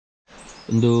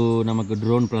ಒಂದು ನಮಗೆ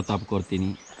ಡ್ರೋನ್ ಪ್ರತಾಪ್ ಕೊಡ್ತೀನಿ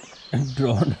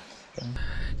ಡ್ರೋನ್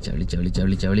ಚವಳಿ ಚವಳಿ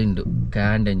ಚವಳಿ ಚವಳಿ ಉಂಡು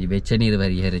ಕಾಂಡಂಜಿ ಬೆಚ್ಚ ನೀರು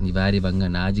ಬರಿ ಹೇರಂಜಿ ಬಾರಿ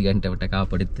ಬಂಗಣ್ಣ ಆಜಿ ಗಂಟೆ ಬಿಟ್ಟ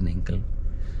ಕಾಪಾಡುತ್ತೇನೆ ಅಂಕಲ್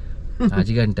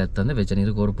ಆಜಿ ಗಂಟೆ ಹತ್ತಂದ್ರೆ ಬೆಚ್ಚ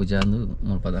ನೀರು ಕೋರು ಪೂಜಾ ಅಂದು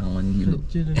ಮುಲ್ಪದ ಮಂಜಿಲು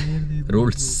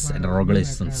rules and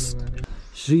regulations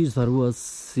Shri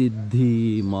ಸರ್ವಸಿದ್ಧಿ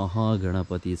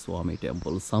Mahaganapati Swami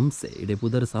temple ಸಂಸೆ ಇಡೆ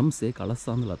ಪುದರ್ ಸಂಸೆ ಕಳಸ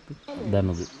ಅಂದ್ಲತ್ತು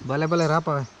ದನದು ಬಲೆ ಬಲೆ ರಾಪ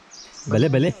ಬಲೆ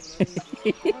ಬಲೆ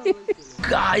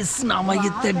ಗಾಯ್ಸ್ ನಮ್ಮ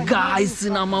ಇತ್ತೆ ಗಾಯ್ಸ್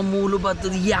ನಮ್ಮ ಮೂಲು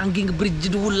ಬರ್ತದೆ ಯಾಂಗಿಂಗ್ ಬ್ರಿಡ್ಜ್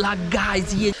ಉಲ್ಲ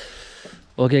ಗಾಯ್ಸ್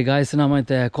ಓಕೆ ಗಾಯ್ಸ್ ನಮ್ಮ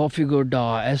ಐತೆ ಕಾಫಿ ಗುಡ್ಡ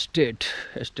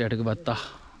ಎಸ್ಟೇಟ್ಗೆ ಬತ್ತಾ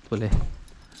ಪುಲೆ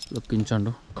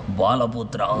ಲುಕ್ಕಿಂಚಂಡು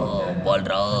ಬಾಲಪುತ್ರ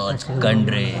ಬಾಲರಾಜ್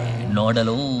ಕಂಡ್ರೆ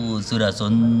ನೋಡಲು ಸುರ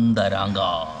ಸುಂದರಾಂಗ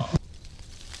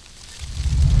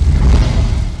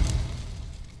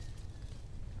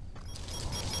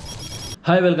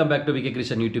hi welcome back to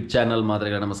bkcreation YouTube channel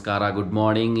ಮಾದ್ರೆಗಳ ನಮಸ್ಕಾರ ಗುಡ್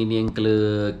ಮಾರ್ನಿಂಗ್ ಇನ್ನು ಎಂಕ್ಲು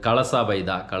ಕಳಸ ಬೈದ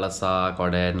ಕಳಸ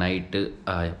ಕೊಡೆ ನೈಟ್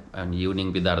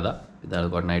ಈವ್ನಿಂಗ್ ಬಿದ್ದಾರ್ದ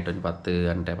ಕೊಡೆ ನೈಟ್ ಒಂದು 10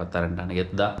 ಗಂಟೆ 16 ಗಂಟೆ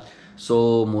ಎದ್ದ ಸೊ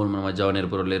ಮೂರು ನಮ್ಮ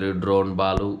ಜವನಿರ್ಪುರಲ್ಲಿ ಡ್ರೋನ್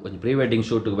ಬಾಲು ಒಂದು ಪ್ರೀ ವೆಡ್ಡಿಂಗ್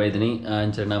ಶೂಟ್ಗೆ ಬೈದಿನಿ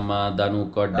ಅಂಚೆ ನಮ್ಮ ಧನು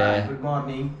ಕೊಡ್ಡೆ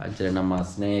ಅಂಚೆ ನಮ್ಮ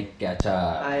ಸ್ನೇಕ್ ಕ್ಯಾಚ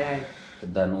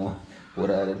ಧನು ಪೂರ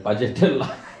ಬಜೆಟ್ ಎಲ್ಲ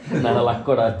ನಾನು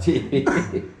ಲಕ್ಕೊಡ ಹಚ್ಚಿ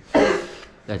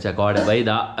ಕೋಡೆ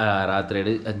ಬೈದ ರಾತ್ರಿ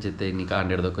ಅಂಚೆತ್ತೆ ಇನ್ನು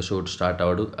ಕಾಂಡಿಡ್ದಕ್ಕೆ ಶೂಟ್ ಸ್ಟಾರ್ಟ್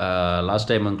ಆವಡು ಲಾಸ್ಟ್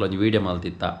ಟೈಮ್ ಅಂಕ್ಲು ಒಂದು ವೀಡಿಯೋ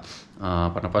ಮಲ್ತಿತ್ತ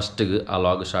ಪನ್ನ ಫಸ್ಟ್ಗೆ ಆ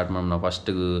ಲಾಗ್ ಸ್ಟಾರ್ಟ್ ಮಾಡಿ ನಾವು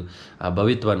ಫಸ್ಟ್ಗೆ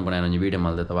ಭವಿತ್ವ ಅನ್ಪುಣ ಒಂಜಿ ವೀಡಿಯೋ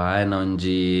ಮಲ್ತಿತ್ತವ ಆಯನ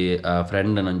ಒಂಜಿ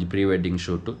ಫ್ರೆಂಡ್ನ ಒಂಜಿ ಪ್ರೀ ವೆಡ್ಡಿಂಗ್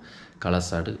ಶೂಟು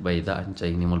ಕಳಸಾಡು ಬೈದ ಅಂಚ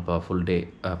ಇನ್ನು ಮುಲ್ಪ ಫುಲ್ ಡೇ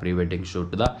ಪ್ರೀ ವೆಡ್ಡಿಂಗ್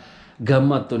ಶೂಟ್ದ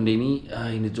ಗಮ್ಮತ್ತುಂಡಿನಿ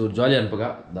ಇನ್ನು ಚೂರು ಜಾಲಿ ಅನ್ಪಗ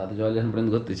ದಾದ ಜಾಲಿ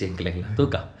ಅನ್ಪಂದು ಗೊತ್ತು ಚೆಂಕ್ಲೆಗ್ಲ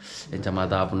ತೂಕ ಎಂಚ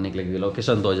ಮಾತ ಪುಣ್ಯಕ್ಲೆಗ್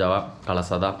ಲೊಕೇಶನ್ ತೋಜಾವ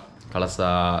ಕಳಸದ ಕಳಸ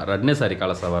ಎರಡನೇ ಸಾರಿ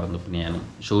ಕಳಸ ಬರಂದು ಪುಣ್ಯಾನು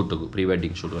ಶೂಟಿಗೆ pre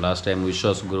wedding shoot last time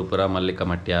ವಿಶ್ವಾಸ್ ಗುರುಪುರ ಮಲ್ಲಿಕ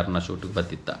ಮಟ್ಯಾರ್ನ ಶೂಟಿಗೆ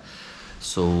ಬತ್ತಿತ್ತ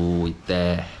ಸೊ ಇತ್ತೆ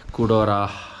ಕೂಡೋರ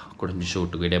ಕುಡಂಜಿ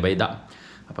ಶೂಟಿಗೆ ಇಡೆ ಬೈದ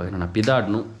ಅಪ್ಪ ನನ್ನ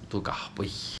ಪಿದಾಡ್ನು ತೂಕ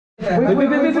ಪೊಯ್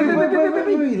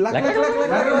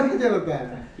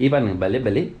ಈ ಬನ್ನಿ ಬಲೆ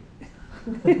ಬಲಿ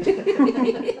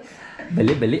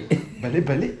ಬಲಿ ಬಲಿ ಬಲಿ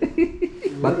ಬಲಿ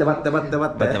ಮತ್ತೆ ಮತ್ತೆ ಮತ್ತೆ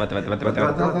ಮತ್ತೆ ಮತ್ತೆ ಮತ್ತೆ ಮತ್ತೆ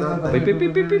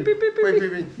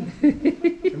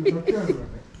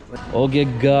ಓಕೆ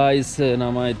ಗಾಯ್ಸ್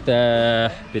ನಮ್ಮ ಇತ್ತೆ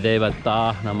ಪಿದೆ ಬತ್ತಾ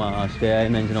ನಮ್ಮ ಸ್ಟೇ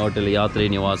ನಂಚಿನ ಹೋಟೆಲ್ ಯಾತ್ರಿ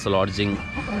ನಿವಾಸ ಲಾಡ್ಜಿಂಗ್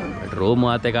ರೂಮ್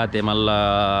ಆತೆ ಕಾತೆ ಮಲ್ಲ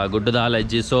ಗುಡ್ಡದ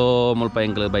ಹಾಲಜ್ಜಿ ಸೊ ಮುಲ್ಪ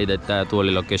ಎಂಕ್ಲು ಬೈದತ್ತ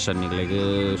ತೋಳಿ ಲೊಕೇಶನ್ ಇಗ್ಲಿಗೆ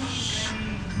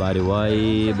ಬಾರಿ ವಾಯಿ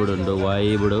ಬಿಡುಂಡು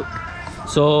ವಾಯಿ ಬಿಡು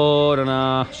ಸೊ ನನ್ನ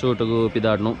ಶೂಟಿಗೂ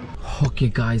ಪಿದಾಡ್ನು ಓಕೆ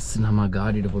ಗಾಯ್ಸ್ ನಮ್ಮ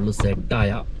ಗಾಡಿ ಫುಲ್ಲು ಸೆಟ್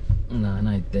ಆಯ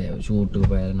ನಾನೈತೆ ಶೂಟು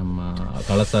ನಮ್ಮ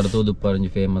ಕಳಸಾರ ತೋದುಪ್ಪರಂಜಿ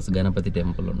ಫೇಮಸ್ ಗಣಪತಿ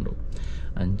ಟೆಂಪಲ್ ಉಂಡು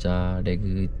ಅಂಚ ಡೆಗ್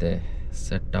ಇತ್ತೆ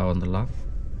ಸೆಟ್ ಆವಂದಲ್ಲ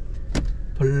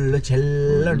ಫುಲ್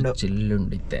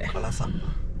ಚಿಲ್ಲುಂಡಿತ್ತೆ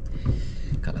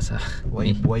ಕಲಸ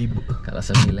ವೈಬ್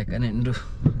ಕಲಸ ಲೆಕ್ಕನೆಂಡು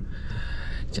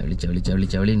ಚವಳಿ ಚವಳಿ ಚವಳಿ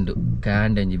ಚವಳಿ ಉಂಡು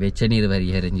ಕಾಂಡಂಜಿ ಬೆಚ್ಚ ನೀರು ಬರಿ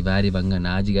ಹೇರಂಜಿ ಬಾರಿ ಬಂಗಣ್ಣ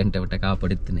ಆಜಿ ಗಂಟೆ ಬಿಟ್ಟ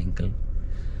ಕಾಪಾಡುತ್ತೇನೆ ಅಂಕಲ್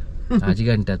ಆಜಿ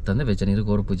ಗಂಟೆ ಹತ್ತಂದ್ರೆ ಬೆಚ್ಚ ನೀರು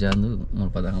ಕೋರು ಪೂಜಾ ಅಂದು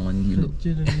ಮುಲ್ಪದ ಮಂಜಿಲು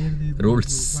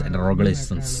ರೂಲ್ಸ್ ಆ್ಯಂಡ್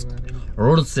ರೆಗ್ಯುಲೇಷನ್ಸ್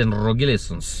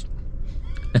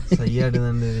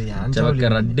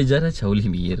ರಡ್ಡು ಜನ ಚೌಲಿ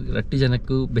ಮೀರ್ ರಟ್ಟಿ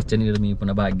ಜನಕ್ಕೂ ಬೆಚ್ಚ ನೀರು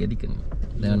ಮೀಪುನ ಭಾಗ್ಯ ದಿಕ್ಕನು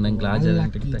ನಂಗೆ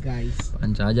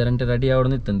ಆಜರಂಟೆ ರೆಡಿ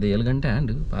ಆವಡ್ನಿತ್ತಂತೆ 7 ಗಂಟೆ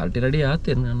ಆಂಡ್ ಪಾರ್ಟಿ ರೆಡಿ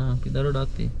ಆತೇನು ನಾನು ಪಿದಾರೋಡ್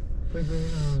ಆತಿ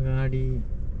ಗಾಡಿ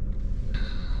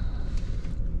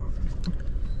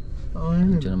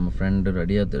ನಮ್ಮ ಫ್ರೆಂಡ್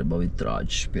ರೆಡಿ ಆತಾರೆ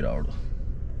ಭವಿತ್ರಾಜ್ ಪಿರಾಡು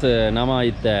ನಮ್ಮ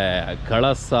ಇತ್ತೆ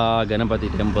ಕಳಸ ಗಣಪತಿ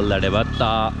ಟೆಂಪಲ್ ದಡೆ ಬತ್ತ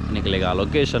ನಿಕ್ಲೆಗ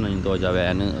ಲೊಕೇಶನ್ ಇನ್ ತೋಜಾವೆ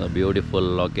ಬ್ಯೂಟಿಫುಲ್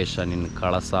ಲೊಕೇಶನ್ ಇನ್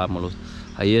ಕಳಸ ಮುಲು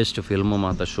ಹೈಯೆಸ್ಟ್ ಫಿಲ್ಮ್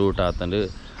ಮಾತ ಶೂಟ್ ಆತಂಡು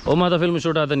ಓ ಮಾತ ಫಿಲ್ಮ್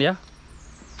ಶೂಟ್ ಆತಂಡ್ಯಾ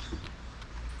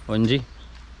ಒಂಜಿ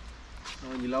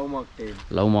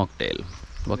ಲವ್ ಮಾಕ್ಟೇಲ್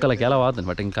ಒಕ್ಕಲ ಕೆಲವು ಆತನ್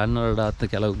ಬಟ್ ಹಿಂಗೆ ಕನ್ನಡ ಆತ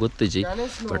ಕೆಲವು ಗೊತ್ತಿಜಿ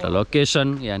ಬಟ್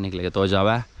ಲೊಕೇಶನ್ ಯಾನಿಕ್ಲೆಗೆ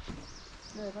ತೋಜಾವೆ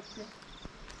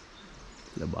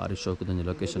ಇಲ್ಲ ಭಾರಿ ಶೋಕದಂಜಿ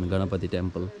ಲೊಕೇಶನ್ ಗಣಪತಿ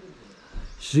ಟೆಂಪಲ್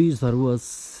ಶ್ರೀ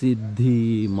ಸರ್ವಸಿದ್ಧಿ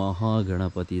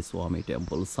ಮಹಾಗಣಪತಿ ಸ್ವಾಮಿ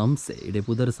ಟೆಂಪಲ್ ಸಂಸೆ ಇಡೆ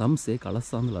ಪುದರ್ ಸಂಸೆ ಕಳಸ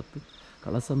ಅಂದ್ಲತ್ತು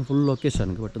ಕಳಸ ಅಂದ್ ಫುಲ್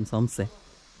ಲೊಕೇಶನ್ಗೆ ಬಟ್ ಒಂದು ಸಂಸೆ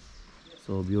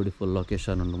ಸೊ ಬ್ಯೂಟಿಫುಲ್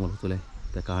ಲೊಕೇಶನ್ ಉಂಡು ಮುಲ್ತುಲೆ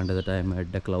ಕಾಂಡದ ಟೈಮ್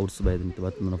ಎಡ್ಡೆ ಕ್ಲೌಡ್ಸ್ ಬೈದಂತು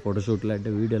ಬತ್ತು ನನ್ನ ಫೋಟೋಶೂಟ್ಲ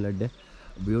ಎಡ್ಡೆ ವೀಡಿಯೋಲ ಎಡ್ಡೆ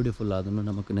ಬ್ಯೂಟಿಫುಲ್ ಅದನ್ನು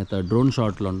ನಮಗೆ ನೆತ್ತ ಡ್ರೋನ್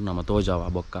ಶಾಟ್ಲು ಉಂಟು ನಮ್ಮ ತೋಜಾವ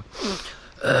ಬೊಕ್ಕ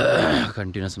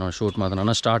ಕಂಟಿನ್ಯೂಸ್ ನಾವು ಶೂಟ್ ಮಾತ್ರ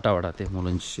ನಾನು ಸ್ಟಾರ್ಟ್ ಆವಡತ್ತೆ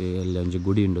ಮೂಲಂಚಿ ಅಲ್ಲಿ ಒಂಜಿ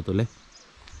ಗುಡಿ ಉಂಡು ತುಲೆ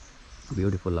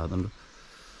ಬ್ಯೂಟಿಫುಲ್ ಆದುಂಡು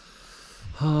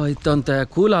ಇತ್ತಂತೆ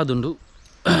ಕೂಲ್ ಆದುಂಡು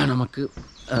ನಮಕ್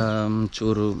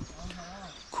ಚೂರು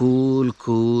ಕೂಲ್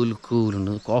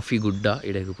ಉಂಡು ಕಾಫಿ ಗುಡ್ಡ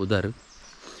ಇಡೆಗೆ ಪುದರ್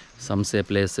ಸಂಸೆ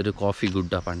ಪ್ಲೇಸ್ ಕಾಫಿ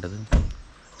ಗುಡ್ಡ ಪಂಡದು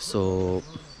ಸೊ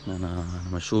ನಾನು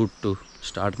ನಮ್ಮ ಶೂಟು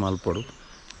ಸ್ಟಾರ್ಟ್ ಮಲ್ಪೊಡು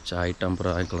ಚಾಯ್ ಟಂಪ್ರ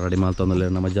ರೆಡಿ ಮಲ್ತಂದಲ್ಲ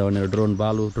ನಮ್ಮ ಜವನ ಡ್ರೋನ್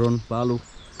ಬಾಲು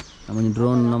ನಮ್ಮ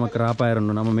ಡ್ರೋನ್ ನಮಕ್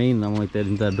ರಾಪಾಯರುಂಡು ನಮ್ಮ ಮೇಯ್ನ್ ನಮ್ಮ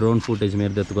ಇಂಥ ಡ್ರೋನ್ ಫೂಟೇಜ್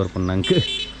ಮೇರ್ದೆತ್ತು ಕೊರ್ಪುಂಡು ನಂಗೆ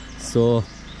ಸೊ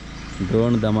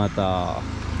ಡ್ರೋನ್ದ ಮಾತ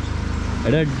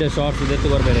ಎಡೆಡ್ಡೆ shorts ದೆತ್ತು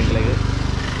ಕೊರ್ಬೇರೆ ಎಂಕ್ಲೆಗೆ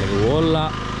ಓಲ್ಲ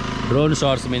drone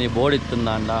shorts mini board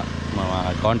ಇತ್ತಂದಾಂಡ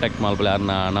contact ಮಲ್ಪಲೆ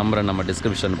ಅರ್ನ number ನಮ್ಮ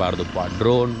ಡಿಸ್ಕ್ರಿಪ್ಷನ್ ಪಾಡ್ದುಪ್ಪ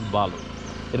ಡ್ರೋನ್ ಬಾಲು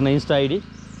ಇರ್ನ insta I D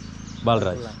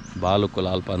Balaraj Balu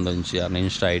ಕುಲಾಲ್ಪ ಅಂದೊಂಚಿ ಅರ್ನ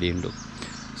insta I D ಉಂಡು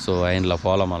ಸೊ ಐನ್ಲ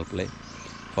ಫಾಲೋ ಮಲ್ಪಲೆ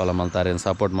ಫಾಲೋ ಮಲ್ತಾರೆ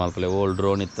ಸಪೋರ್ಟ್ ಮಲ್ಪಲೆ ಓಲ್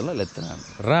ಡ್ರೋನ್ ಇತ್ತಲ್ಲ ಲೆತ್ತನ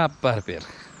ರಾಪರ್ ಪೇರ್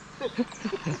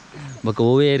ಬೊಕ್ಕ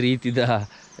ಓವೇ ರೀತಿದ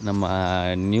ನಮ್ಮ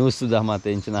ನ್ಯೂಸ್ದ ಮತ್ತು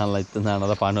ಇಂಚಿನಲ್ಲ ಇತ್ತು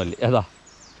ನಾನದ ಪಾನೋಲಿ ಅದಾ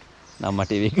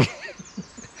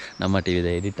ನಮ್ಮ ಟಿವಿದ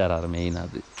ಎಡಿಟರ್ ಆರು ಮೇಯ್ನ್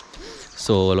ಅದು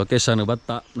ಸೊ ಲೊಕೇಶನ್ಗೆ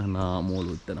ಬತ್ತ ನನ್ನ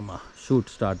ಮೂಲು ನಮ್ಮ ಶೂಟ್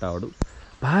ಸ್ಟಾರ್ಟ್ ಆವಡು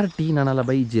ಪಾರ್ಟಿ ನಾನೆಲ್ಲ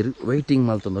ಬೈಜಿರು ವೈಟಿಂಗ್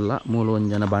ಮಲ್ತೊಂದಲ್ಲ ಮೂಲು ಒಂದು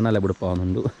ಜನ ಬಣ್ಣಲೆ ಬಿಡಪ್ಪ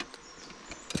ಅವನೊಂದು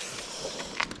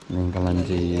ಎಂಕಲ್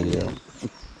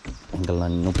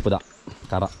ನಾನು ನುಪ್ಪುದ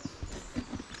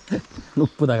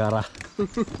ಕರ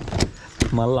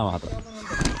ಮಲ್ಲ ಮಾತ್ರ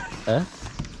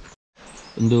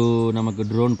ಒಂದು ನಮಗೆ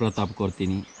ಡ್ರೋನ್ ಪ್ರತಾಪ್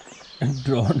ಕೊಡ್ತೀನಿ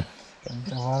ಡ್ರೋನ್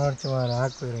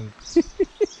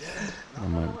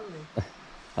ನಮ್ಮ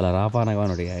ಅಲ್ಲ ರಾಪನಾಗ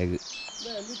ನೋಡಿ ಹೇಗೆ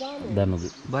ದನ್ನದು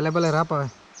ಬಲೆ ರಾಪ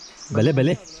ಬಲೆ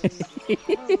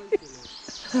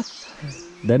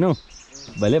ಧನು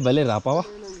ಬಲೆ ರಾಪವ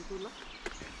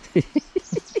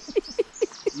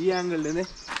ಈ ಆಂಗಲ್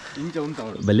ಇಂಚ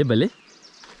ಉಂಟು ಬಲೆ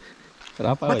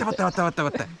ರಾಪ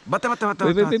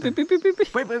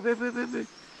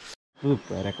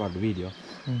ರೆಕಾರ್ಡ್ ವಿಡಿಯೋ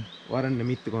ವಾರನ್ನ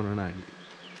ಮಿತ್ತುಕೊಂಡು ಆಡಿ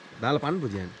ದಾಲ ಪಾನ್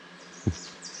ಪೂಜೆ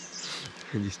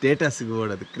ಸ್ಟೇಟಸ್ಗೆ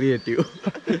ಓಡೋದು ಕ್ರಿಯೇಟಿವ್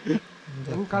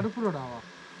ಕಡುಪು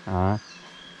ಹಾಂ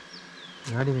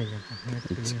ಗಾಡಿ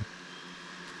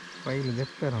ಪೈಲು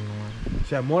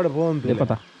ಮೋಡ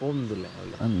പോകുന്നില്ല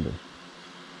ಅಂದು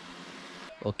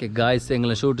ಓಕೆ ಗಾಯ್ಸ್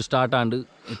ಎಂಗ್ಲ ಶೂಟ್ ಸ್ಟಾರ್ಟ್ ಆಂಡು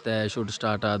ಇತ್ತೆ ಶೂಟ್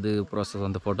ಸ್ಟಾರ್ಟ್ ಆದು ಪ್ರೊಸೆಸ್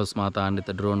ಅಂತ ಫೋಟೋಸ್ ಮಾತಾಂಡು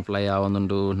ಇತ್ತೆ ಡ್ರೋನ್ ಫ್ಲೈ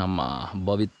ಆವೊಂದುಂಡು ನಮ್ಮ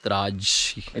ಭವಿತ್ರಾಜ್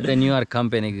ಇತ್ತೆ ನ್ಯೂಯಾರ್ಕ್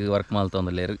ಕಂಪೆನಿಗೆ ವರ್ಕ್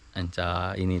ಮಲ್ತೊಂದುಲ್ಲೇರು ಅಂಚ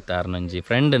ಇನ್ನಿತ್ತಾರು ನಂಜಿ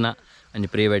ಫ್ರೆಂಡ್ನ ಅಂಚಿ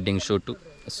ಪ್ರೀ ವೆಡ್ಡಿಂಗ್ ಶೂಟು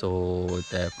ಸೊ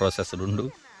ಇತ್ತೆ ಪ್ರೊಸೆಸ್ ಉಂಡು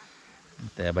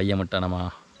ಮತ್ತು ಬಯ್ಯ ಮುಟ್ಟ ನಮ್ಮ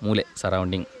ಮೂಲೆ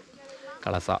ಸರೌಂಡಿಂಗ್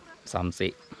ಕಳಸ ಸಂಸೆ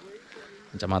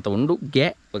ಅಂಚ ಮಾತ ಉಂಡು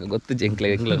ಗೊತ್ತು ಎಂಕ್ಲೆ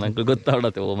ನಂಗೆ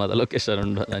ಗೊತ್ತಾಡತ್ತೆ ಓ ಮಾತ ಲೊಕೇಶನ್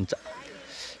ಉಂಡು ಅಂಚ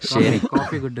ಶೇರಿ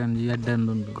ಕಾಫಿ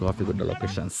ಗುಡ್ಡ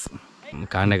ಲೊಕೇಶನ್ಸ್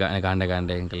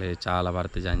ಕಾಂಡೆ ಇಂಕಲೆ ಚಾಲ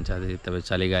ಬರ್ತಿಜ ಅಂಚ ಅದು ಇತ್ತವೆ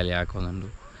ಚಳಿಗಾಲಿ ಹಾಕೊಂಡುಂಡು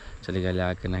ಚಳಿಗಾಲಿ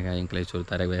ಹಾಕಿನಾಗ ಇಂಕಲೆ ಚೂರು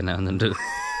ತರಬೇನೆ ಒಂದುಂಡು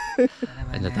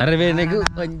ಅಂಚ ತರಬೇನೆಗೂ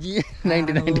ಒಂಜಿ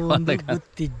 90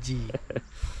 ಗೊತ್ತಿಜ್ಜಿ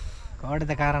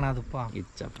ಕೋಡದ ಕಾರಣ ಅದಪ್ಪ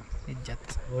ಇಚ್ಚಪ್ಪ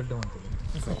ಇಜ್ಜತ್ ಒಡ್ಡು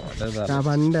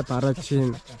ಬಂಡೆ ಪರಚಿನ್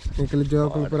ನಿಕಲ್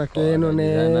ಜೋಕುಲ್ ಪುರ ಕೇನುನೆ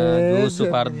ಜ್ಯೂಸ್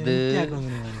ಬರ್ದು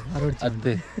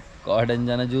ಅದು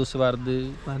ಕೋಡಂಜನ ಜ್ಯೂಸ್ ಬರ್ದು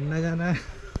ಪನ್ನಗನ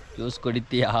ಜ್ಯೂಸ್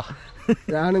ಕುಡಿತೀಯಾ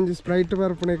ಯಾನಂಜಿ ಸ್ಪ್ರೈಟ್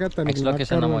ಬರ್ಪುನೆ ಕತ್ತನೆ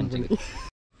ಲೊಕೇಶನ್ ನಮ್ಮ ಒಂಚಿ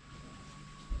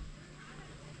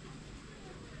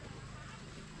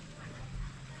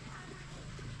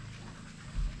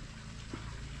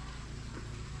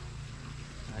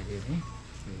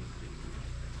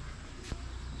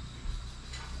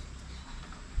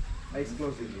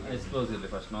ಎಕ್ಸ್ಪ್ಲೋಸಿವ್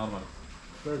ಫಸ್ಟ್ ನಾರ್ಮಲ್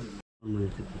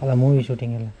ಅಲ್ಲ ಮೂವಿ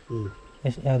ಶೂಟಿಂಗ್ ಎಲ್ಲ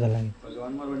ಎಷ್ಟು ಯಾವುದೆಲ್ಲ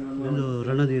ಇದು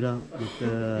ರಣಧೀರ ಮತ್ತು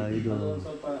ಇದು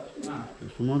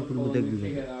ಸುಮಾರು ಫಿಲ್ಮ್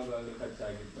ತೆಗೆದಿದೆ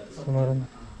ಸುಮಾರು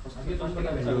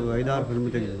ಇದು 5-6 ಫಿಲ್ಮ್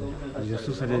ತೆಗೆದಿದೆ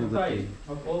ಎಷ್ಟು ಸರಿಯಾಗಿ ಗೊತ್ತಿದೆ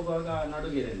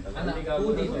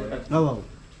ಹೌದು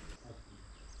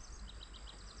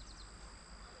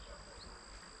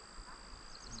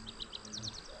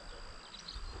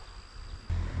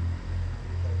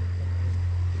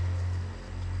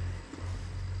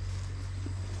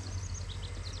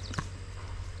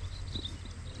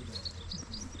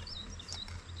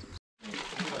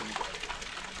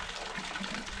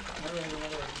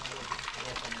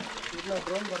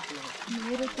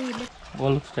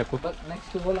ಬೋಲ್ ಸ್ಟೆಪ್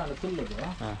ನೆಕ್ಸ್ಟ್ ಬೋಲಾಂಡ ತುಲ್ಲುದು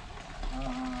ಹಾಂ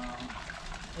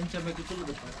ಎಂಚ ಬೇಕು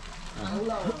ತುಲ್ಲುದು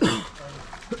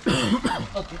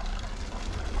ಓಕೆ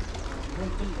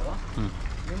ತುಲ್ಲು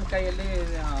ನಿಮ್ಮ ಕೈಯಲ್ಲಿ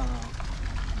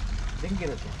ರಿಂಗ್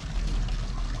ಇರುತ್ತೆ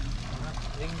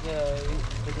ರಿಂಗ್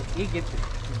ಈಗ ಇತ್ತು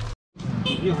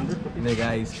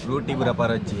ಗಾಯ್ಸ್ ಫ್ರೂಟಿ ಪುರ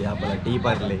ಪರಚಿ ಆಪಲ ಟೀ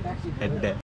ಪರ್ಲಿ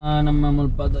ಹೆಡ್ಡೆ ನಮ್ಮ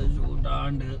ಮುಲ್ಪದ ಶೂಟ್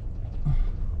ಆಂಡ್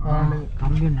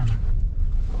ಕಮ್ಮಿ ಉಂಟಣ್ಣ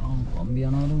ಕಂಬಿ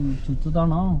ಅನ್ನೋದು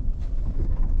ಚುಚ್ಚುತ್ತಾಣ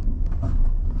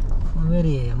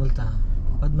ವೇರಿ ಮುಲ್ತಾ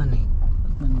ಪದ್ಮನಿ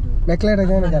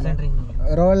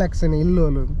ರೋಲೆಕ್ಸ್ ಇಲ್ಲು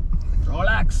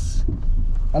ರೋಲಾಕ್ಸ್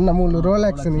ಅನ್ನ ಮೂಲು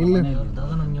ರೋಲೆಕ್ಸ್ ಇಲ್ಲು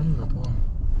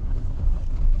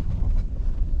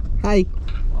ಹಾಯ್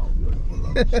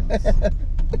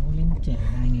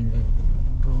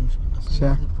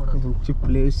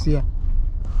ಪ್ಲೇಸಿಯಾ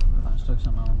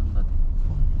ಕನ್ಸ್ಟ್ರಕ್ಷನ್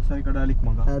ಸರಿ ಕಡಾಲಿಕ್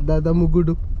ಮಗ ಅದಾದ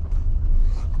ಮುಗುಡು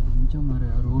ನಿಜ ಮರ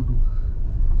ರೋಡು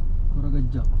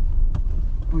ಹೊರಗಜ್ಜ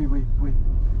ಹೋಯ್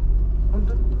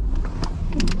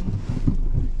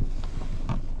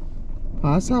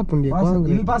ಪಾಸ್ ಆಪುಂಡಿ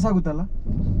ಇಲ್ಲಿ ಪಾಸ್ ಆಗುತ್ತಲ್ಲ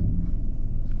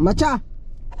ಮಚಾ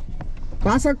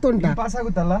ಪಾಸ್ ಆಗ್ತಾ ಉಂಟಾ? ಪಾಸ್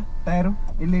ಆಗುತ್ತಲ್ಲ ಟೈರು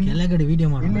ಇಲ್ಲಿ ಕೆಳಗಡೆ ವಿಡಿಯೋ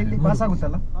ಮಾಡಿ ಇಲ್ಲಿ ಪಾಸ್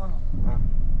ಆಗುತ್ತಲ್ಲ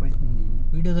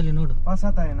ವಿಡಿಯೋದಲ್ಲಿ ನೋಡು. ಪಾಸ್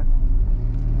ಆತಾ ಏನ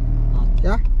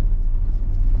ಯಾ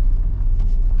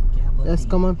यस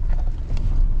कम ऑन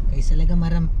कैसे लगा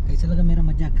मेरा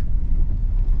मजाक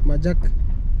मजाक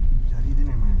जारी दिन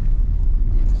है मैं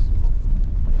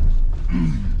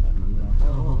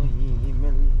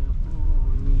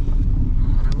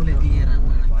रगुले दिए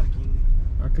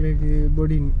अकले की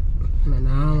बॉडी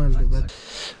नाम ಅಂತ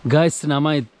ಗಾಯ್ಸ್ ನಮ್ಮ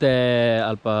ಇತ್ತೆ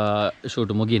ಅಲ್ಪ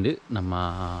ಶೂಟ್ ಮುಗಿಂದು ನಮ್ಮ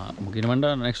ಮುಗಿನ ಮಂಡ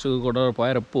ನೆಕ್ಸ್ಟ್ ಕೊಡೋ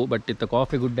ಪಾಯರಪ್ಪು ಬಟ್ ಇತ್ತ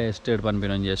ಕಾಫಿ ಗುಡ್ಡ ಎಸ್ಟೇಟ್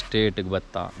ಬಂದ್ಬಿನ ಒಂಜಿ ಎಸ್ಟೇಟ್ಗೆ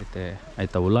ಬತ್ತ ಇತ್ತೆ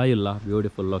ಆಯ್ತಾ ಉಲಾಯಿಲ್ಲ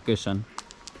ಬ್ಯೂಟಿಫುಲ್ ಲೊಕೇಶನ್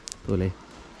ತೋಲೆ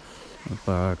ಅಲ್ಪ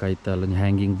ಕೈತ ಅಲ್ಲೊಂದು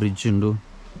ಹ್ಯಾಂಗಿಂಗ್ ಬ್ರಿಡ್ಜ್ ಉಂಡು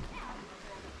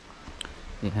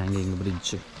ಈ ಹ್ಯಾಂಗಿಂಗ್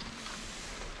ಬ್ರಿಡ್ಜ್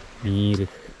ನೀರು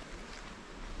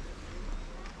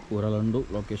ಊರಲ್ಲುಂಡು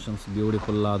ಲೊಕೇಶನ್ಸ್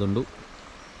ಬ್ಯೂಟಿಫುಲ್ ಆದುಂಡು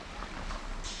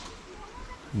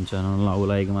ಇಂಚನಲ್ಲ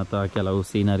ಉಲಾಯಿಗೆ ಮತ್ತು ಕೆಲವು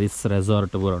ಸೀನರೀಸ್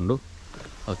ರೆಸಾರ್ಟ್ ಬರೋಂಡು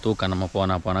ತೂಕ ನಮ್ಮ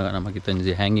ಪೋನಾಗ ನಮಗೆ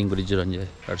ತಂಜಿ ಹ್ಯಾಂಗಿಂಗ್ ಬ್ರಿಡ್ಜ್ ಒಂಜಿ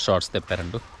 2 ಶಾರ್ಟ್ಸ್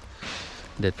ತೆಪ್ಪೆರಂಡು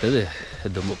ದೆತ್ತದು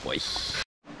ದುಂಬು ಪೋಯ್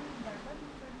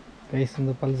ಗೈಸ್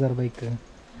ಒಂದು ಪಲ್ಸರ್ ಬೈಕ್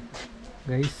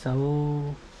ಗೈಸ್ ಅವು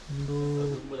ಒಂದು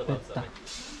ಪೆತ್ತ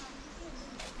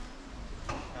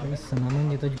ಗೈಸ್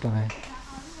ನಾನೊಂದು ತೊಜ್ಪವೆ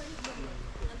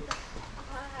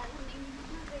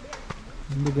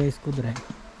ಒಂದು ಗೈಸ್ ಕುದುರೆ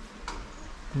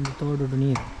ಒಂದು ತೋಡು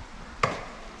ನೀರು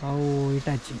ಅವು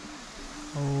ಇಟಾಚಿ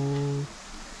ಅವು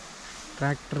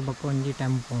ಟ್ರ್ಯಾಕ್ಟರ್ ಬಕ್ಕ ಒಂಜಿ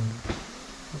ಟೆಂಪೋ ಉಂಡು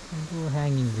ಒಂದು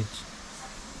ಹ್ಯಾಂಗಿಂಗ್ ಬ್ರಿಡ್ಜ್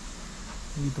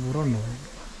ಇದು ಬರೋಂಡು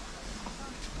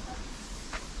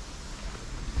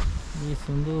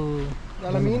ಒಂದು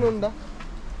ಗಾಲ ಮೀನು ಉಂಡ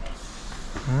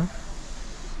ಹಾಂ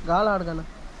ಗಾಲ ಆಡ್ಗನ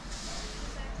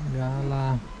ಗಾಲ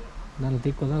ದಾಲ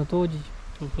ತಿಕ್ಕೋದ ತೋಜಿ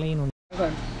ಪ್ಲೈನ್ ಉಂಟು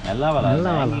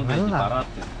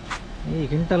ಈ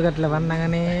ಕ್ವಿಂಟಲ್ ಗಟ್ಟಲೆ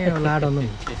ಬಂದಾಗನೇ ಆಡೋದು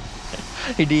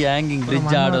ಇಡೀ ಹ್ಯಾಂಗಿಂಗ್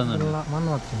ಬ್ರಿಡ್ಜ್ ಆಡೋದು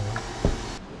ಮಣ್ಣು ಹಾಕ್ತೀನಿ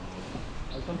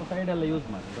ಸ್ವಲ್ಪ ಸೈಡೆಲ್ಲ ಯೂಸ್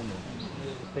ಮಾಡಿ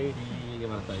ಸೈಡ್ ಹೀಗೆ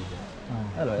ಬರ್ತಾ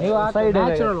ಇದೆ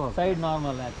ಸೈಡ್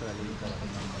ನಾರ್ಮಲ್ ನ್ಯಾಚುರಲ್ ಈ ಥರ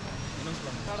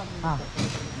ಹಾಂ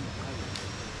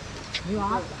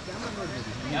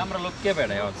ಕ್ಯಾಮ್ರಾ ಲುಕ್ಕೇ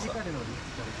ಬೇಡ ಯಾವತ್ತು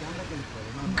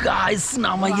ಗಾಯ್ಸ್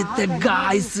ನಮಗಿತ್ತೆ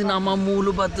ಗಾಯ್ಸ್ ನಮ್ಮ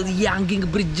ಮೂಲು ಬರ್ತದೆ ಹ್ಯಾಂಗಿಂಗ್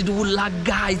ಬ್ರಿಡ್ಜ್ ಉಲ್ಲ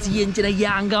ಗಾಯ್ಸ್ ಎಂಚಿನ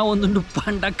ಹ್ಯಾಂಗ ಒಂದು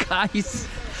ಪಂಡ ಗಾಯ್ಸ್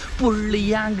ಫುಲ್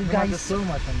ಹ್ಯಾಂಗ್ ಗಾಯ್ಸ್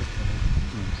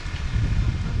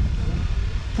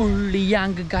ಫುಲ್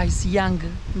ಹ್ಯಾಂಗ್ guys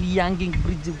hanging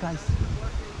bridge guys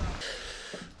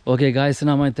okay guys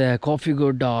ನಮ್ಮೈತೆ coffee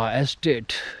ಗುಡ್ಡ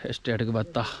ಎಸ್ಟೇಟ್ಗೆ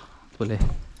ಬತ್ತ ಫುಲೆ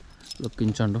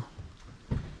ಲುಕ್ಕಿಂಚಂಡು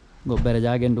ಗೊಬ್ಬರ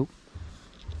ಜಾಗೆಂಡು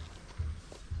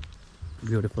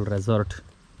ಬ್ಯೂಟಿಫುಲ್ ರೆಸಾರ್ಟ್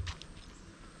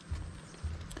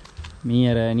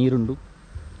ಮೀಯರ ನೀರುಂಡು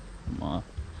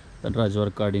ತಡ್ರಾಜ್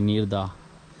ವರ್ಕಾಡಿ ನೀರ್ದ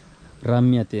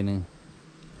ರಮ್ಯತೇನು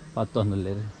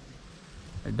ಪತ್ತೊಂದಲ್ಲೇ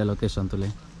ಎಡ್ಡ ಲೊಕೇಶನ್ ತುಲೆ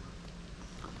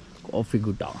ಕಾಫಿ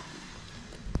ಗುಡ್ಡ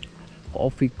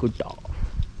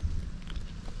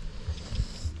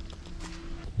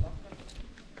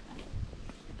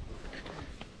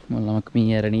ನಮಕ್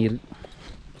ಮೀಯರ ನೀರು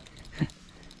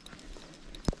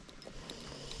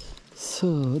ಸೊ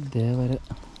ದೇವರ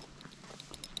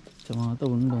ಚಮಾತ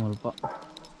ಉಂಡು ಸ್ವಲ್ಪ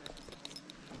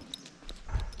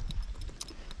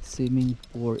ಸ್ವಿಮ್ಮಿಂಗ್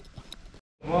ಪೂಲ್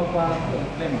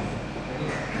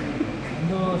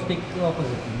ಒಂದು ಸ್ಟಿಕ್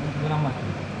ಆಪೋಸಿಟ್ ನಮ್ಮ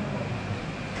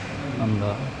ನಮ್ದು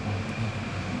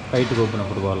ಫೈಟ್ಗೆ ಹೋಗ್ಬಿನ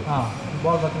ಫುಟ್ಬಾಲ್ ಹಾಂ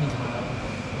ಬಾಲ್ ಬತ್ತು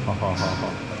ನಿಂತು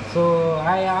ಸೊ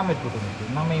ಆಮೇಲೆ ಬಿಟ್ಟು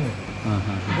ನಮ್ಮ ಹಾಂ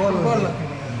ಹಾಂ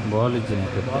ಬಾಲ್ ಇದ್ದೀನಿ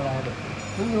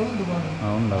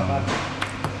ಉಂಡ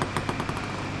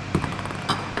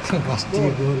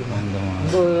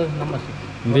ಒಂದು ನಮ್ಮ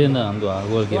ಬೇನ ಅಂದು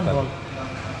ಗೋಲ್ ಕೀಪರ್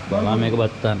ಬಾಲ್ ಆಮೇಲೆ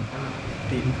ಬರ್ತಾನೆ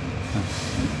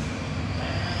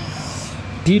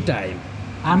ಟೀ ಟೈಮ್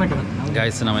ಆಮೇಲೆ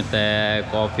ಗಾಯ್ಸ್ ನಮ್ಮತ್ತೆ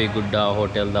ಕಾಫಿ ಗುಡ್ಡ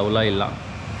ಹೋಟೆಲ್ದ ಉಲ ಇಲ್ಲ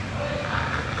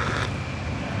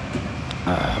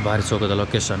ಭಾರಿ ಸೋಕದ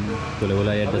ಲೊಕೇಶನ್ ತುಲೆ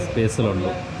ಉಲ ಎಡ್ಡ ಸ್ಪೇಸಲುಂಡು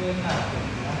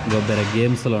ಗೊಬ್ಬರ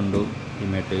ಗೇಮ್ಸ್ಲುಂಡು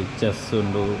ಈಮೇಟ್ ಚೆಸ್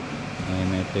ಉಂಡು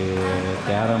ಈಮೇಟ್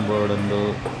ಕ್ಯಾರಮ್ ಬೋರ್ಡ್ ಉಂಡು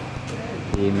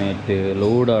ಈಮೇಟ್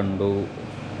ಲೂಡೋ ಉಂಡು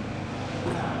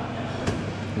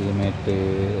ಈಮೇಟ್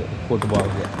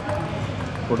ಫುಟ್ಬಾಲ್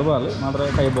ಮಾತ್ರ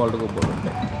ಕೈ ಬಾಲ್ಡ್ ಗೊಬ್ಬರು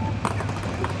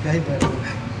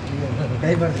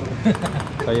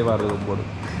ಕೈ ಬಾರ್ದು ಗೊಬ್ಬರು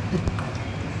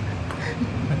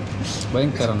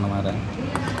ಭಯಂಕರ ಮಾರ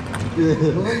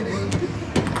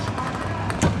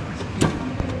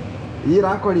ಈರು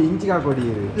ಹಾಕೊಡಿ ಇಂಚಿಗೆ ಹಾಕೊಡಿ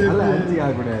ಅಲ್ಲ ಅಂಚಿಗೆ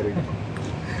ಹಾಕೊಡಿ ಯಾರು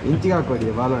ಇಂಚಿಗೆ ಹಾಕೊಡಿ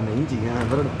ಬಾಲಣ್ಣ ಇಂಚಿಗೆ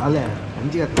ಬರೋದು ಅಲ್ಲೇ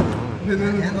ಅಂಚಿಗೆ ಹಾಕ್ತಾನ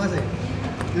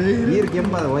ನೀರು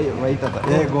ಕೆಂಪ ವೈತತ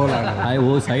ಏ ಗೋಲ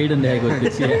ಓ ಸೈಡ್ ಅಂದೆ ಹೇಗೆ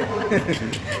ಗೊತ್ತಿಸಿ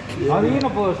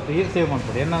ಅದೇನು ಪೋಸ್ಟ್ ಈಗ ಸೇವ್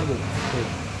ಮಾಡ್ತಾರೆ ಏನಾದ್ರು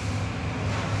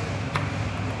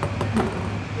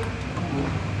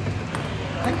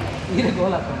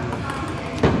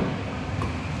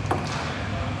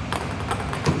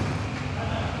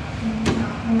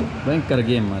ಭಯಂಕರ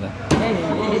ಗೇಮ್ ಮಾರ.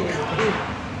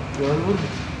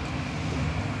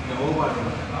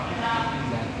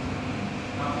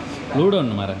 ಲೂಡೋ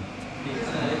ಉಂಟು ಮಾರ.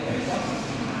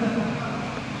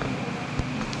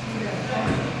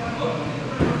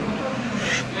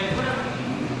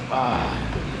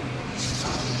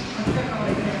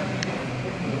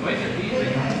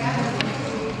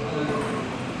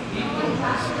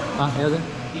 ಹಾಂ ಯಾವುದು?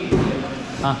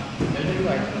 ಹಾಂ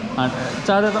ಹಾಂ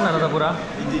ಚಾ ದೇತಾನೆ ಅದ ಪೂರ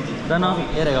ದನ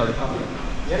ಏರೆಗಾಡು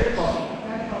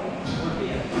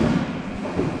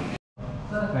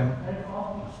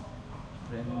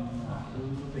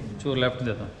ಚೂರು ಲೆಫ್ಟ್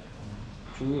ದೇತ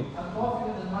ಚೂರು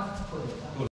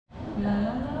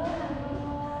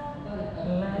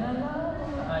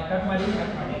ಕಟ್ ಮಾಡಿ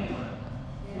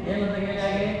ಏನು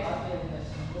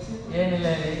ಏನಿಲ್ಲ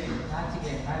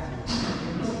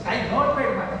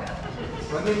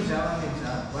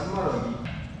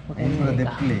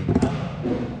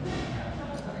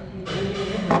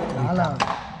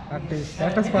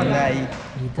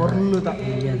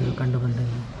ಎಲ್ಲಿಯಾದರೂ ಕಂಡು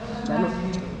ಬಂದಲ್ಲಿ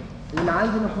ಈ 4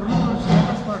 ದಿನ ಫುಲ್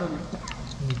ಸ್ಟೇಟಸ್ ಮಾಡೋದು.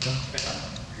 ಈಗ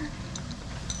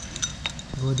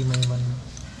ಗೋಧಿ ಮೈ ಬಣ್ಣ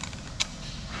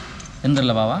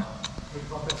ಎಂದ್ರಲ್ಲ ಬಾವ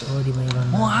ಗೋಧಿ ಮೈ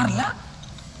ಬಣ್ಣ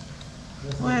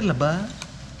ಬಾ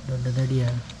ದೊಡ್ಡ ದಡಿಯ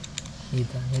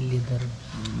ಈತ ಎಲ್ಲಿದ್ದರು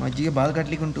ಮಜ್ಜಿಗೆ ಬಾಲ್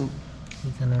ಕಟ್ಲಿಕ್ಕೆ ಉಂಟು.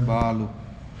 ಈತ ನಾನು ಬಾಲು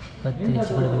ಪತ್ತೆ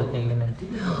ಹೆಚ್ಚು ಬಿಡಗಳ ಕೈಲಿನಂತೆ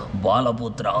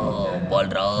ಬಾಲಪುತ್ರ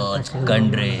ಬಾಲರಾಜ್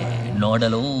ಕಂಡ್ರೆ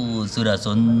ನೋಡಲು ಸುರ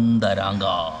ಸುಂದರಾಂಗ.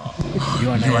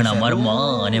 ಇವನ ಮರ್ಮ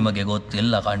ನಿಮಗೆ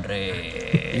ಗೊತ್ತಿಲ್ಲ ಕಂಡ್ರೆ.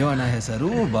 ಇವನ ಹೆಸರು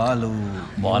ಬಾಲು.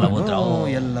 ಬಾಲಪುತ್ರ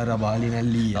ಎಲ್ಲರ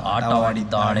ಬಾಲಿನಲ್ಲಿ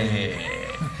ಆಟವಾಡಿದ್ದಾಳೆ.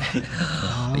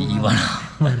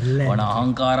 ಇವನ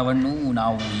ಅಹಂಕಾರವನ್ನು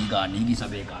ನಾವು ಈಗ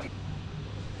ನೀಗಿಸಬೇಕಾಗಿದೆ.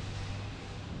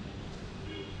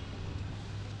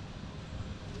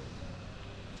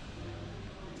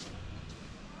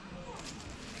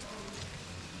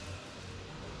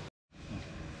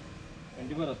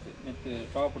 ಬರುತ್ತೆ ಮತ್ತೆ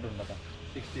ಟಾಪ್ ಉಂಟಲ್ಲ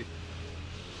 60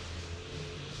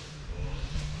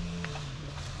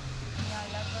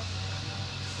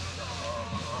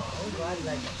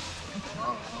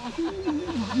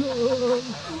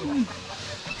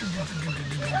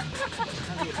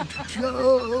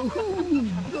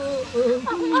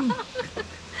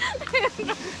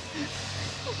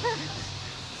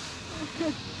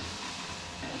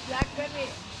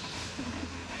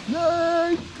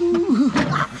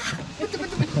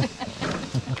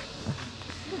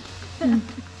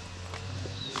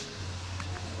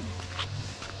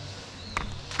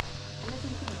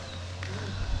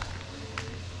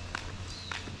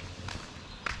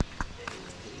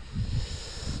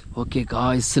 ಓಕೆ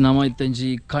ಗಾಯ್ಸ್ ನಮ್ಮ ಇತ್ತಂಜಿ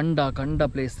ಕಂಡ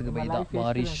ಪ್ಲೇಸ್ಗೆ ಬೈದ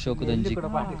ಭಾರಿ ಶೋಕದಂಜಿ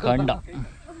ಕಂಡ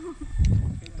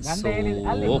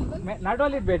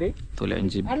ತುಲೆ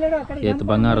ಅಂಜಿ ಏತ್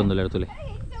ಬಂಗಾರ ಒಂದು ತುಲೆ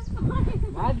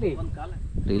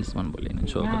ರೀಲ್ಸ್ ಮಾಡ್ಬೋಲಿ ನಾನು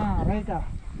ಶೋಕ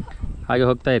ಹಾಗೆ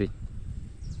ಹೋಗ್ತಾ ಇರಿ.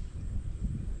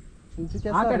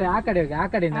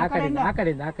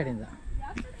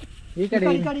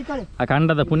 ಆ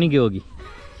ಕಂಡದ ಪುನಿಗೆ ಹೋಗಿ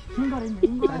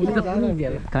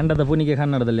ಕಂಡದ ಪುನಿಗೆ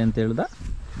ಕನ್ನಡದಲ್ಲಿ ಅಂತ ಹೇಳುದ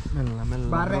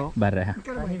ಬರ್ರೆ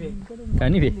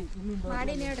ಕಣಿವೆ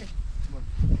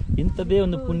ಇಂಥದ್ದೇ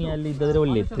ಒಂದು ಪುಣ್ಯ ಅಲ್ಲಿ ಇದ್ದದ್ರೆ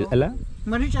ಒಳ್ಳೆ ಇತ್ತು ಅಲ್ಲ.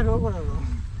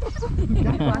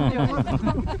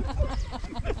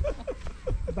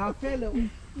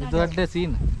 ದೊಡ್ಡ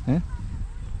ಸೀನ್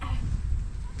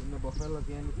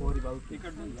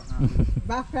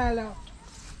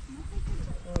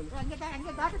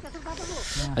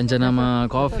ಅಂಚ ನಮ್ಮ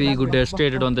ಕಾಫಿ ಗುಡ್ಡೆ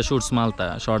ಎಸ್ಟೇಟ್ ಅಂತ ಶೂಟ್ಸ್ ಮಾಲ್ತ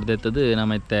ಶಾರ್ಟ್ ದೆತ್ತದು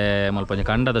ನಮ್ಮತ್ತೆ ಮಲ್ಪ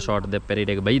ಕಂಡದ ಶಾರ್ಟ್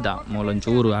ದೆಪ್ಪೆರಿಡೆಗೆ ಬೈದ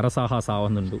ಮೂಲೊಂಚೂರು ಅರಸಾಹಸ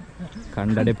ಒಂದುಂಡು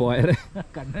ಕಂಡಡೆ ಪೋಯರೆ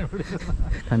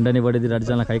ಕಂಡನೆ ಬಡಿದಿರ 2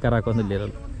 ಜನ ಕೈಕಾರ ಹಾಕೊಂದಿಲ್ಲ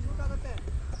ಇರಲು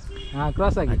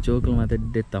ಚೋಕಲು ಮತ್ತೆ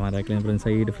ಎದ್ದೆತ್ತ ಮಾರ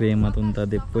ಸೈಡ್ ಫ್ರೇಮ್ ಮತ್ತು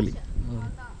ದೆಪ್ಪೊಲಿ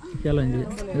ಕೆಲವೊಂದು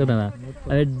ಗೊತ್ತಾನ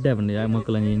ಎಡ್ಡೆ ಬಂದು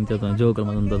ಮಕ್ಕಳು ಇಂಥ ಜೋಕಲು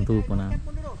ಮತ್ತೊಂದು ತೂಪನ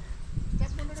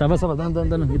ಸಭ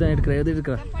ದನು ಇದನ್ನು ಇಟ್ಕ್ರ ಅದು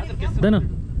ಇಟ್ಕ್ರ ದನು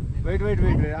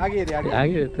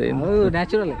ಆಗಿರುತ್ತೆ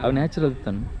ನ್ಯಾಚುರಲ್ ಅವು ನ್ಯಾಚುರಲ್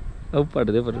ತಾನು ಅವು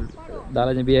ಪಡ್ದೆ ಬರೋದು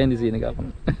ದಾಲಾಜಿ ಬಿಹೈಂಡ್ ದಿ ಸೀನ್ ಕಾಪನ್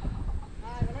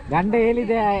ಗಂಡ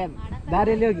ಹೇಳಿದೆ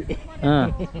ದಾರಿಯಲ್ಲಿ ಹೋಗಿ ಹಾಂ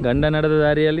ಗಂಡ ನಡೆದ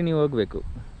ದಾರಿಯಲ್ಲಿ ನೀವು ಹೋಗಬೇಕು.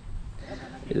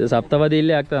 ಇದು ಸಪ್ತಪದಿ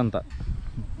ಇಲ್ಲೇ ಆಗ್ತದಂತ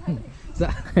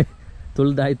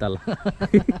ತುಳ್ದಾಯ್ತಲ್ಲ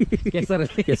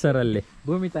ಕೆಸರಲ್ಲಿ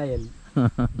ಭೂಮಿ ತಾಯಿಯಲ್ಲಿ.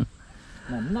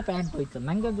 ನನ್ನ ಪ್ಯಾಂಟ್ ಹೋಯ್ತು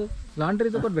ನಂಗದು ಲಾಂಡ್ರಿ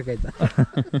ಕೊಡ್ಬೇಕಾಯ್ತಾ.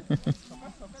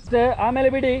 ಆಮೇಲೆ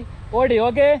ಬಿಡಿ ಓಡಿ.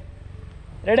 Okay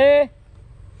ready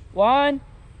 1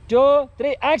 2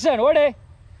 3 action. ಓಡಿ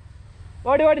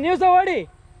ಓಡಿ ಓಡಿ ನೀವು ಸಹ ಓಡಿ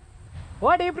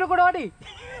ಓಡಿ ಇಬ್ರು ಕೂಡ ಓಡಿ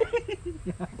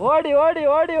ಓಡಿ ಓಡಿ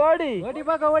ಓಡಿ ಓಡಿ ಓಡಿ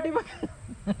ಬಾಗ ಓಡಿ ಬಾಗ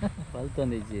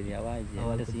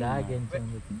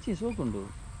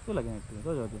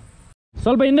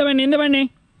ಸ್ವಲ್ಪ ಹಿಂದೆ ಬನ್ನಿ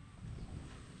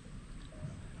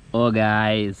ಓ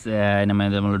ಗಾಯ್ಸ್ ನಮ್ಮ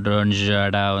ಡ್ರೋನ್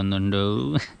ಶಾಟ ಒಂದುಂಡು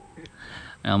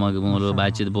ನಮಗೆ ಮೂಲು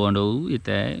ಬಾಚಿದ ಬೋಂಡು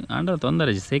ಇತ್ತೆ ಅಂಡ್ರ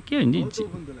ತೊಂದರೆ ಸೆಕೆ ಇಂಚಿ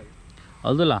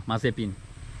ಹೌದಲ್ಲ ಮಾಸೆಪಿನ್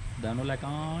ದಾನುಲ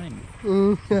ಕಾಣಿ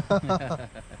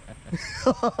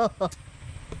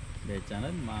बेचारा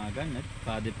मागा न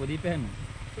पादे पोदी पहन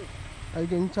आई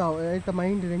गेंचाओ एक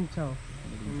माइंड गेंचाओ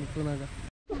सुनागा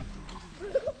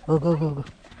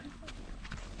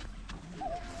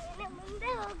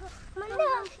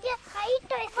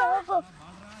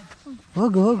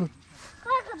ಹೋಗು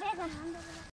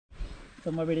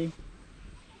ತುಂಬ ಬಿಡಿ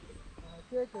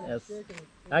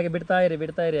ಹಾಗೆ ಬಿಡ್ತಾ ಇರಿ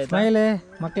ಸ್ಮೈಲೆ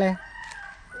ಮಕ್ಕಳೇ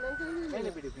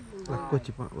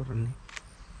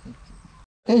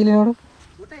ಇಲ್ಲಿ ನೋಡು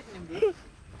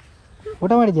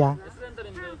ಊಟ ಮಾಡಿದ್ಯಾ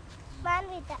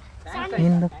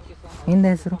ನಿಂದ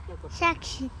ಹೆಸರು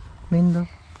ಸಾಕ್ಷಿ ನಿಂದು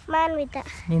ಮಾನ್ವಿತ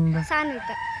ನಿಂದು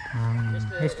ಸಾನ್ವಿತ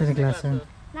ಎಷ್ಟನೇ ಕ್ಲಾಸ್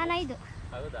ನಾನು 5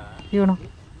 ಇವನು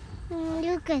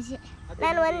ಯುಕೆಜಿ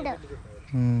ನಾನು 1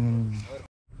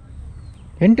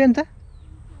 ಎಂಟು ಅಂತ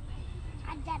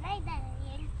ಜನ ಇದ್ದಾರೆ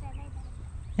 7 ಜನ ಇದ್ದಾರೆ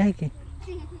ಯಾಕೆ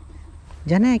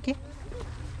ಜನ ಯಾಕೆ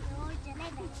ಜನ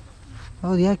ಇದ್ದಾರೆ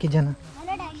ಹೌದು ಯಾಕೆ ಜನ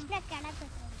ನೋಡಿ ಅಷ್ಟೇ ಕಾಣಕ್ಕೆ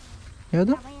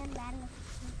ಯಾವುದು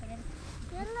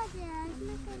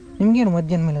ನಿಮ್ಗೇನು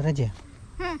ಮಧ್ಯಾಹ್ನ ಮೇಲೆ ರಜೆ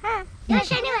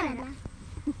ಶನಿವಾರ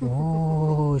ಓ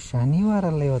ಶನಿವಾರ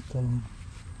ಅಲ್ಲ ಇವತ್ತು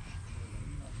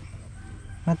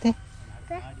ಮತ್ತೆ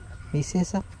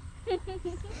ವಿಶೇಷ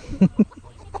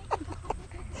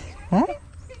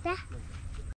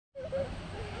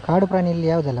ಕಾಡು ಪ್ರಾಣಿ ಇಲ್ಲಿ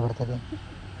ಯಾವುದೆಲ್ಲ ಬರ್ತದೆ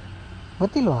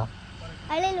ಗೊತ್ತಿಲ್ವಾ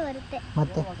ಅಳಿಲು ಬರುತ್ತೆ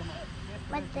ಮತ್ತೆ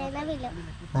ಮತ್ತೆ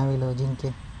ನವಿಲು ಜಿಂಕೆ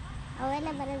ಅವೆಲ್ಲ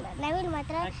ಬರಲ್ಲ ನವಿಲು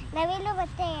ಮಾತ್ರ ನವಿಲು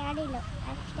ಮತ್ತೆ ಅಳಿಲು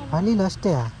ಅಷ್ಟೇ ಅಳಿಲು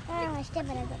ಅಷ್ಟೇ ಅಷ್ಟೇ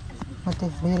ಬರೋದು ಮತ್ತೆ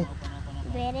ಬೇರೆ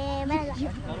ಬೇರೆ ಬರಲ್ಲ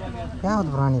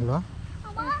ಯಾವುದು ಪ್ರಾಣಿ ಇಲ್ವಾ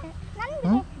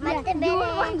ಮತ್ತೆ ಬೇರೆ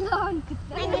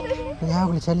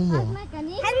ಯಾವಾಗಲೂ ಚಳಿಯೇ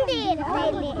ಹಂದಿ ಇರುತ್ತೆ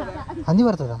ಇಲ್ಲಿ ಹಂದಿ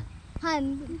ಬರ್ತದ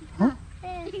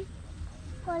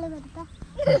ಕೋಳಿ ಬರುತ್ತಾ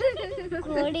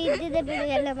ಕೋಳಿ ಇದ್ದಿದ್ದೆ ಬಿಡು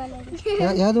ಎಲ್ಲ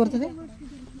ಮನೆಯಲ್ಲಿ ಯಾವುದು ಬರ್ತದೆ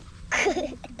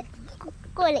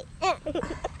ಕೋಳಿ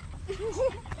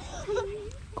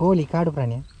ಕೋಳಿ ಕಾಡು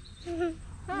ಪ್ರಾಣಿ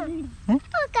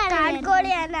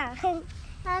ಕಾಡ್ಕೋಳಿ ಅಲ್ಲ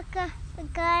ಅಕ್ಕ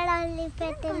ಕಾಡಲ್ಲಿ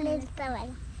ಪೆಟ್ಟಲ್ಲಿ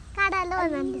ಇರ್ತಾವಲ್ಲ ಕಾಡಲ್ಲಿ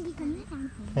ಒಂದೊಂದು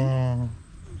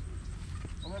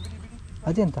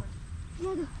ಅದೆಂತ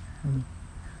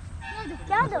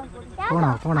ಯಾವುದು ಕೋಣ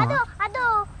ಕೋಣ ಅದು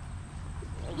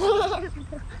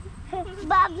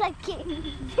ಬಾಬ್ಲಕ್ಕಿ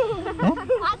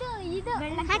ಅದು ಇದು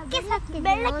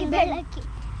ಬೆಳ್ಳಕ್ಕಿ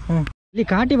ಇಲ್ಲಿ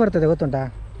ಕಾಟಿ ಬರ್ತದೆ ಗೊತ್ತುಂಟಾ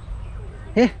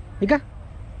ಈಗ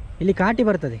ಇಲ್ಲಿ ಕಾಟಿ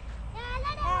ಬರ್ತದೆ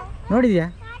ನೋಡಿದ್ಯಾ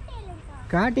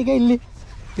ಕಾಟಿಗೆ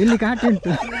ಇಲ್ಲಿ ಕಾಟಿ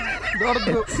ಉಂಟು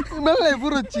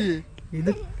ಬುರುಚಿ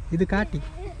ಇದು ಕಾಟಿ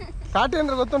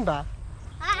ಅಂದ್ರೆ ಗೊತ್ತುಂಟಾ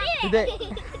ಇದೆ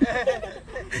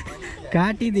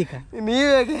ಕಾಟಿ ಇದೀಗ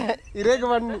ನೀವೇಗೆ ಇರೇಗ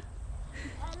ಬನ್ನಿ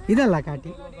ಇದಲ್ಲ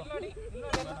ಕಾಟಿ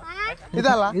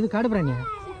ಇದಲ್ಲ ಇದು ಕಾಡು ಪ್ರಾಣಿಯ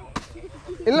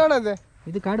ಇಲ್ಲ ನೋಡದೆ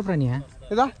ಇದು ಕಾಡು ಪ್ರಾಣಿಯ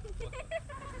ಇದಾ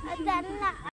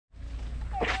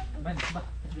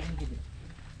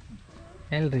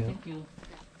ಎಲ್ರಿಗೂ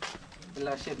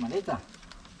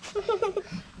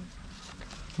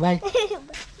ಬಾಯ್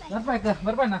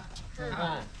ಬರ್ಬಣ್ಣ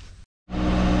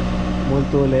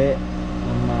ಮೂಲ್ತೋಲೆ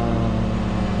ನಮ್ಮ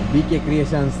BK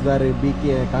ಕ್ರಿಯೇಷನ್ಸ್ ದಾರಿ BK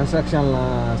construction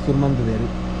ಸುರ್ಮಂತದೇರಿ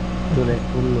ತೋಲೆ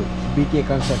full BK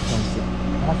constructions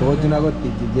ತೋಜುನ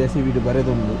ಗೊತ್ತಿಜ್ಜಿ JCB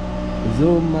ಬರೆದೊಂದು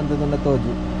zoom ಅಂತದೊಂದು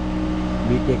ತೋಜು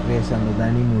BK creation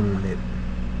ದನಿ ಮೂಡುಳ್ಳೇರು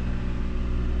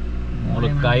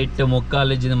ಮುಳುಕಾಯಿಟ್ಟು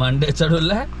ಮುಕ್ಕಾಲೇಜಿನ ಮಂಡೆ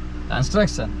ಚಡುಲ್ಲ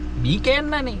ಕನ್ಸ್ಟ್ರಕ್ಷನ್ BK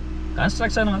ಎನ್ನನಿ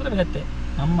ಕನ್ಸ್ಟ್ರಕ್ಷನ್ ಮಾತ್ರ ಬೇತೆ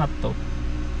ನಮ್ಮತ್ತು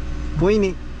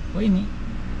ಪೋಯ್ನಿ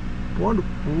ಪೋಂಡು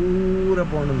ಪೂರ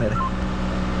ಪೋಂಡು ಮೇರೆ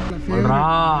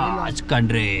ರಾಜ್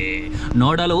ಕಂಡ್ರೆ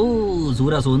ನೋಡಲು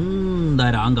ಸೂರ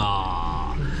ಸುಂದರಾಂಗ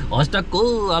ಅಷ್ಟಕ್ಕೂ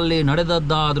ಅಲ್ಲಿ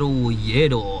ನಡೆದದ್ದಾದ್ರೂ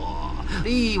ಏನು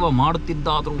ಇವ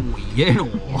ಮಾಡುತ್ತಿದ್ದಾದ್ರೂ ಏನು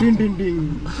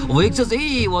ವೀಕ್ಷಿಸಿ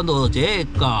ಒಂದು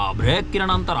ಚೇಕ ಬ್ರೇಕಿನ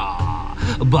ನಂತರ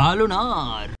ಬಾಲುನ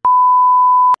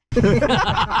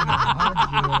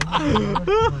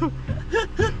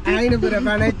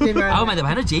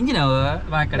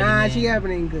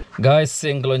ಗಾಯ್ಸ್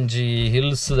ಎಂಕ್ಲೊಂಜಿ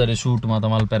ಹಿಲ್ಸ್ ದಲ್ಲಿ ಶೂಟ್ ಮಾತ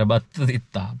ಮಲ್ಪೆರೆ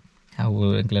ಬತ್ತದಿತ್ತ ಅವು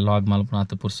ಎಂಕ್ಲೆ ಲಾಗ್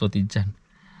ಮಲ್ಪನಾತ ಪುರ್ಸೋತಿಜ್ಜನ್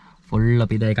ಫುಲ್ಲ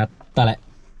ಪಿದಾಯ ಕತ್ತಲೆ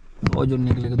ತೋಜುನ್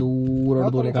ನಿಕ್ಲಿಗೆ ದೂರ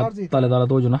ದೂರ ಕತ್ತಲೆ ದಾಲ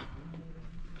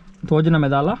ತೋಜುನ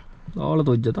ಮೆದಾಲ ದೋಳ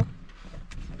ತೋಜ್ಜತ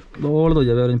ದೋಳ ತೋಜ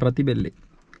ಪ್ರತಿಬೆಲ್ಲಿ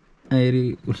ಏರಿ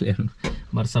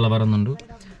ಬರ್ಸಲ ಬರೊಂದುಂಡು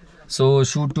ಸೊ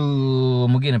ಶೂಟು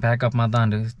ಮುಗಿನ ಪ್ಯಾಕಪ್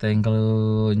ಮಾತಾಂಡು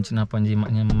ಎಂಕಲು ಇಂಚಿನ ಪಂಜಿ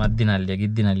ಮದ್ದಿನಲ್ಲಿ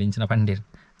ಗಿದ್ದಿನಲ್ಲಿ ಇಂಚಿನ ಪಂಡೀರು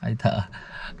ಆಯ್ತಾ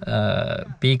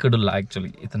ಪೀಕಡುಲ್ಲ ಆ್ಯಕ್ಚುಲಿ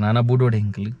ಇತ್ತು ನಾನು ಬುಡೋಡೆ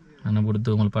ಎಂಕಲು ನಾನು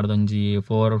ಬುಡ್ದು ಮುಲ್ಪಡ್ದೊಂಜಿ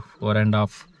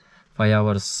 4.5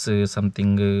 hours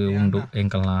ಸಮಥಿಂಗ್ ಉಂಡು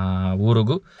ಎಂಕಲ್ನ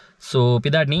ಊರುಗು ಸೊ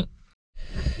ಪಿದಾಡ್ನಿ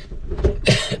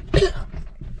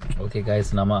ಓಕೆ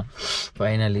ಗಾಯ್ಸ್ ನಮ್ಮ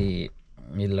ಫೈನಲಿ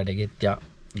ಇಲ್ಲಡೆಗೆ ಎತ್ಯ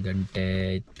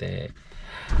ಗಂಟೆ ಇತ್ತೆ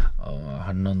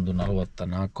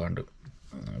 11:44 ಅಂಡು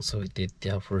ಸೊ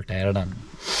ಎತ್ಯ ಫುಲ್ ಟಯರ್ಡ್ ಅನ್ನು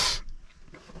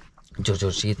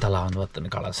ಚೂರು ಶೀತಲ ಒಂದು ಹೊತ್ತನ್ನು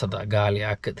ಕಳಸದ ಗಾಳಿ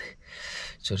ಹಾಕದೆ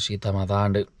ಚೂರು ಶೀತ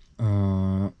ಮಾತಾಂಡು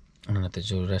ನನ್ನತ್ತೆ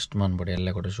ಚೂರು ರೆಸ್ಟ್ ಮಾಡ್ಬಿಡಿ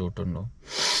ಎಲ್ಲ ಕೂಡ ಶೂಟ್ ಉಂಡು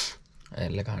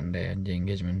ಎಲ್ಲ ಕಾಂಡೆ ಅಂಜೆ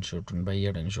ಎಂಗೇಜ್ಮೆಂಟ್ ಶೂಟ್ ಉಂಡು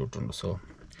ಬೈಯಡನ್ ಶೂಟ್ ಉಂಡು ಸೊ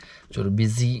ಚೂರು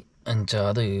ಬ್ಯುಸಿ ಅಂಚ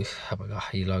ಅದು ಅವಾಗ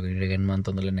ಈ ಲಾಗ್ ಏನು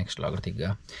ಅಂತಂದ್ರೆ ನೆಕ್ಸ್ಟ್ ಲಾಗ್ ತಿಗ್ಗ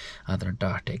ಅದನ್ನ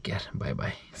take care bye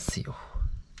C you